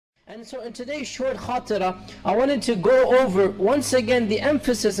And so in today's short khatira, I wanted to go over once again the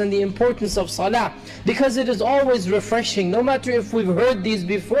emphasis and the importance of salah, because it is always refreshing. No matter if we've heard these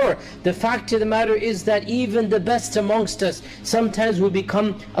before, the fact of the matter is that even the best amongst us, sometimes we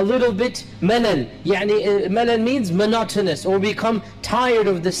become a little bit malal. Malal means monotonous, or become tired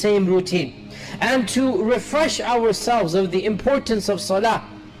of the same routine. And to refresh ourselves of the importance of salah,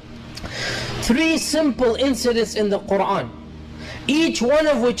 3 simple incidents in the Quran, each one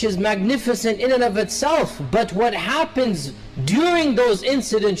of which is magnificent in and of itself, but what happens during those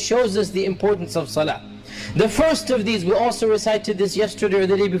incidents shows us the importance of salah. The first of these, we also recited this yesterday or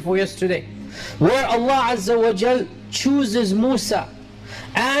the day before yesterday, where Allah Azza wa Jal chooses Musa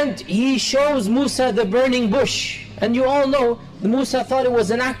and He shows Musa the burning bush. And you all know, Musa thought it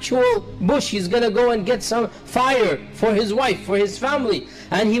was an actual bush. He's going to go and get some fire for his wife, for his family.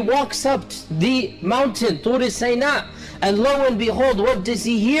 And he walks up the mountain, Tur Sinai, and lo and behold, what does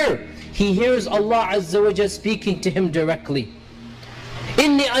he hear? He hears Allah Azza wa Jal speaking to him directly.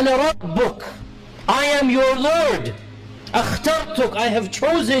 Inni ana rabbuk, I am your Lord. Akhtartuk, I have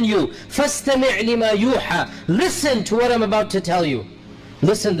chosen you. Fastami' lima yuha, listen to what I'm about to tell you.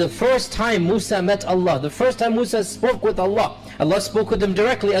 Listen, the first time Musa met Allah, the first time Musa spoke with Allah, Allah spoke with him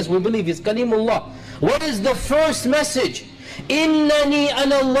directly, as we believe, He's Kalimullah. What is the first message? Innani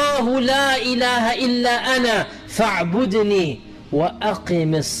ana Allahu la ilaha illa ana fa'budni wa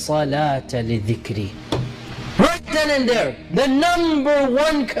aqimis salata li dhikri. Right then and there, the number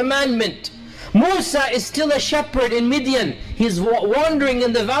 1 commandment. Musa is still a shepherd in Midian. He's wandering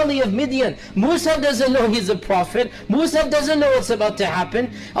in the valley of Midian. Musa doesn't know he's a prophet. Musa doesn't know what's about to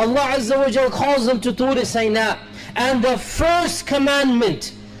happen. Allah Azza wa Jal calls him to Tur Sinai. And the first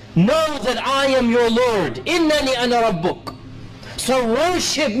commandment, know that I am your Lord. Innani ana rabbuk. So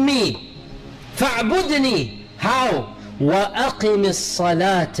worship me. Fa'budni. How? Wa aqimis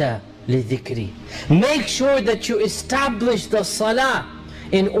salata li dhikri. Make sure that you establish the salah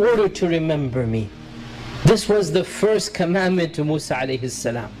in order to remember me. This was the first commandment to Musa alayhi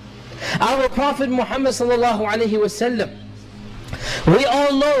salam. Our Prophet Muhammad sallallahu alayhi wasallam, we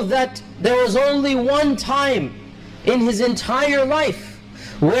all know that there was only one time in his entire life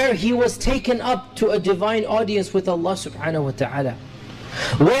where he was taken up to a divine audience with Allah subhanahu wa ta'ala,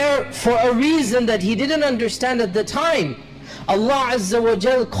 where for a reason that he didn't understand at the time, Allah Azza wa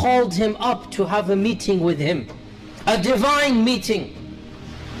Jal called him up to have a meeting with him, a divine meeting.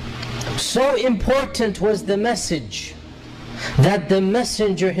 So important was the message that the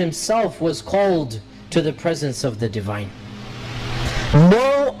messenger himself was called to the presence of the divine.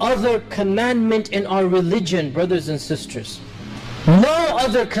 No other commandment in our religion, brothers and sisters, no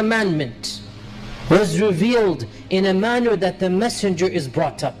other commandment was revealed in a manner that the messenger is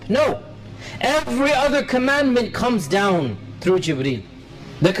brought up. No. Every other commandment comes down through Jibreel.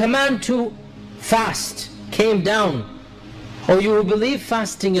 The command to fast came down. Or you will believe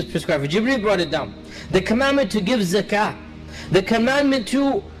fasting is prescribed. Jibreel brought it down. The commandment to give zakah, the commandment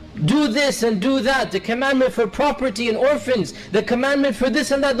to do this and do that, the commandment for property and orphans, the commandment for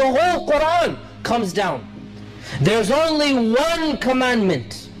this and that, the whole Quran comes down. There's only one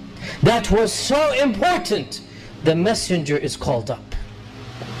commandment that was so important, the messenger is called up.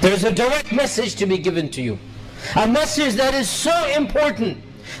 There's a direct message to be given to you. A message that is so important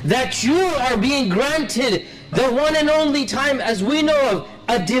that you are being granted the one and only time, as we know of,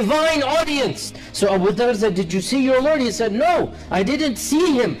 a divine audience. So Abu Dharr said, did you see your Lord? He said, no, I didn't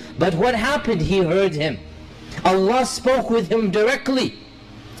see him. But what happened? He heard him. Allah spoke with him directly.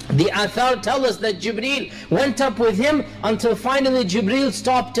 The Athar tell us that Jibreel went up with him until finally Jibreel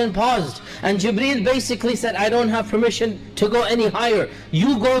stopped and paused. And Jibreel basically said, I don't have permission to go any higher.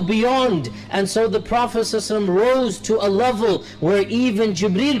 You go beyond. And so the Prophet ﷺ rose to a level where even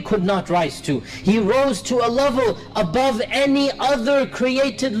Jibreel could not rise to. He rose to a level above any other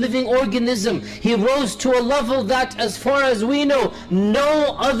created living organism. He rose to a level that, as far as we know,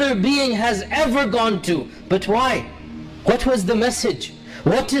 no other being has ever gone to. But why? What was the message?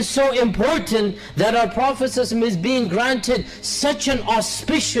 What is so important that our Prophet ﷺ is being granted such an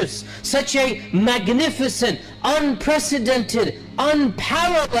auspicious, such a magnificent, unprecedented,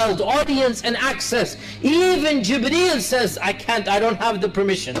 unparalleled audience and access? Even Jibreel says, I don't have the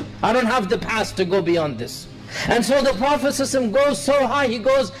permission. I don't have the pass to go beyond this. And so the Prophet ﷺ goes so high, he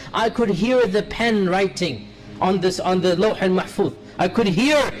goes, I could hear the pen writing on the Lawh al-Mahfuz. I could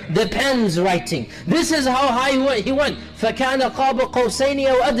hear the pens writing. This is how high he went. فَكَانَ قَابَ قَوْسَيْنِ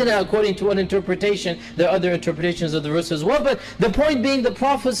أَوْ أَدْنَى, according to one interpretation. There are other interpretations of the verse as well. But the point being, the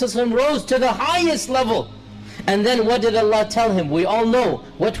Prophet ﷺ rose to the highest level. And then what did Allah tell him? We all know.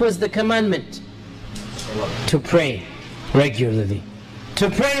 What was the commandment? To pray regularly. to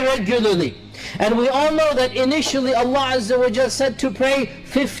pray regularly. And we all know that initially Allah Azza wa Jal said to pray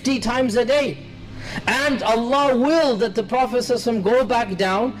 50 times a day. And Allah willed that the Prophet ﷺ go back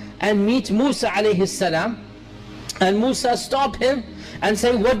down and meet Musa alayhi salam. And Musa stopped him and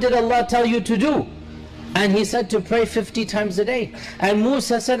say, what did Allah tell you to do? And he said to pray 50 times a day. And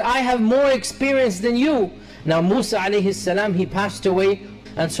Musa said, I have more experience than you. Now Musa alayhi salam, he passed away,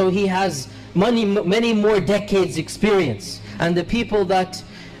 and so he has many more decades experience. And the people that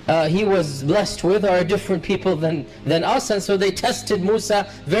he was blessed with are different people than us, and so they tested Musa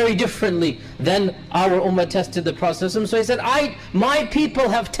very differently than our ummah tested the Prophet. So he said, my people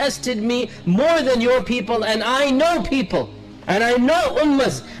have tested me more than your people, and I know people, and I know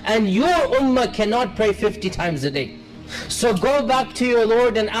ummahs, and your ummah cannot pray 50 times a day. So go back to your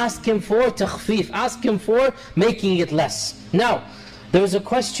Lord and ask Him for takhfif, ask Him for making it less. Now, there was a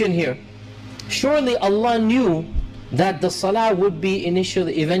question here. Surely Allah knew that the salah would be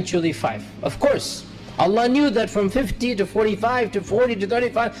eventually 5. Of course, Allah knew that from 50 to 45 to 40 to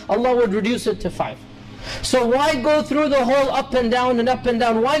 35, Allah would reduce it to 5. So why go through the whole up and down and up and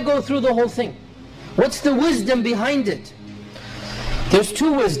down? Why go through the whole thing? What's the wisdom behind it? There's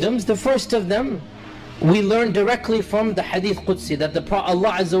two wisdoms. The first of them, we learn directly from the Hadith Qudsi, that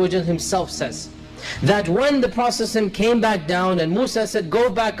Allah Azza wa Jal Himself says, that when the Prophet came back down and Musa said go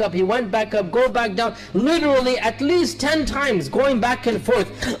back up, he went back up, go back down, literally at least 10 times going back and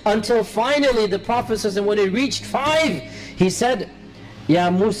forth, until finally the Prophet, when it reached 5, he said, Ya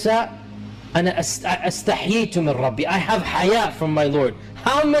Musa, ana astahyitu min Rabbi, I have haya from my Lord.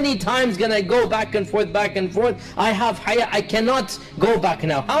 How many times can I go back and forth, back and forth? I have haya, I cannot go back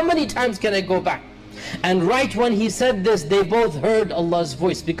now. How many times can I go back? And right when he said this, they both heard Allah's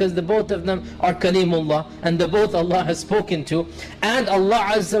voice, because the both of them are Kalimullah, and the both Allah has spoken to. And Allah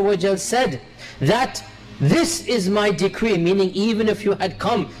Azza wa Jal said that this is my decree, meaning even if you had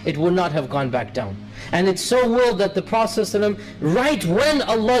come, it would not have gone back down. And it's so willed that the Prophet ﷺ, right when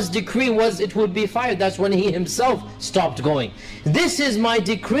Allah's decree was it would be 5, that's when he himself stopped going. This is my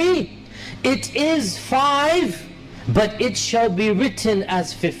decree, it is 5, but it shall be written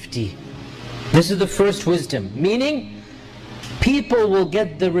as 50. This is the first wisdom, meaning people will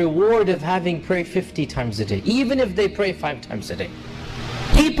get the reward of having prayed 50 times a day, even if they pray 5 times a day.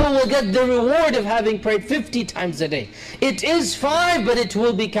 People will get the reward of having prayed 50 times a day. It is 5, but it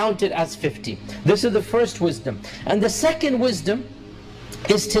will be counted as 50. This is the first wisdom. And the second wisdom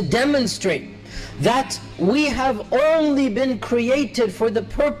is to demonstrate that we have only been created for the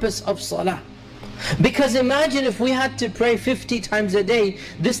purpose of salah. Because imagine if we had to pray 50 times a day,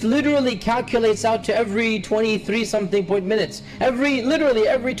 this literally calculates out to every 23 something minutes. Literally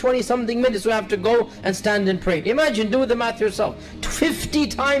every 20 something minutes we have to go and stand and pray. Imagine, do the math yourself. 50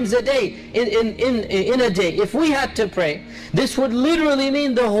 times a day in a day. If we had to pray, this would literally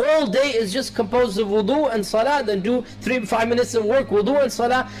mean the whole day is just composed of wudu and salah, then do 3-5 minutes of work, wudu and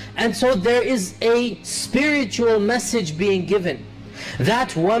salah. And so there is a spiritual message being given, that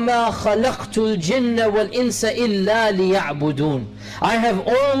وَمَا خَلَقْتُ الْجِنَّ وَالْإِنسَ إِلَّا لِيَعْبُدُونَ. I have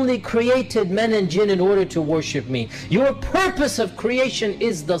only created men and jinn in order to worship me. Your purpose of creation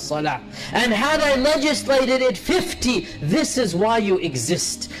is the salah. And had I legislated it 50, this is why you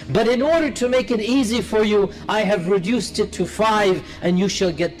exist. But in order to make it easy for you, I have reduced it to 5, and you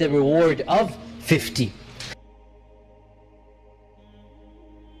shall get the reward of 50.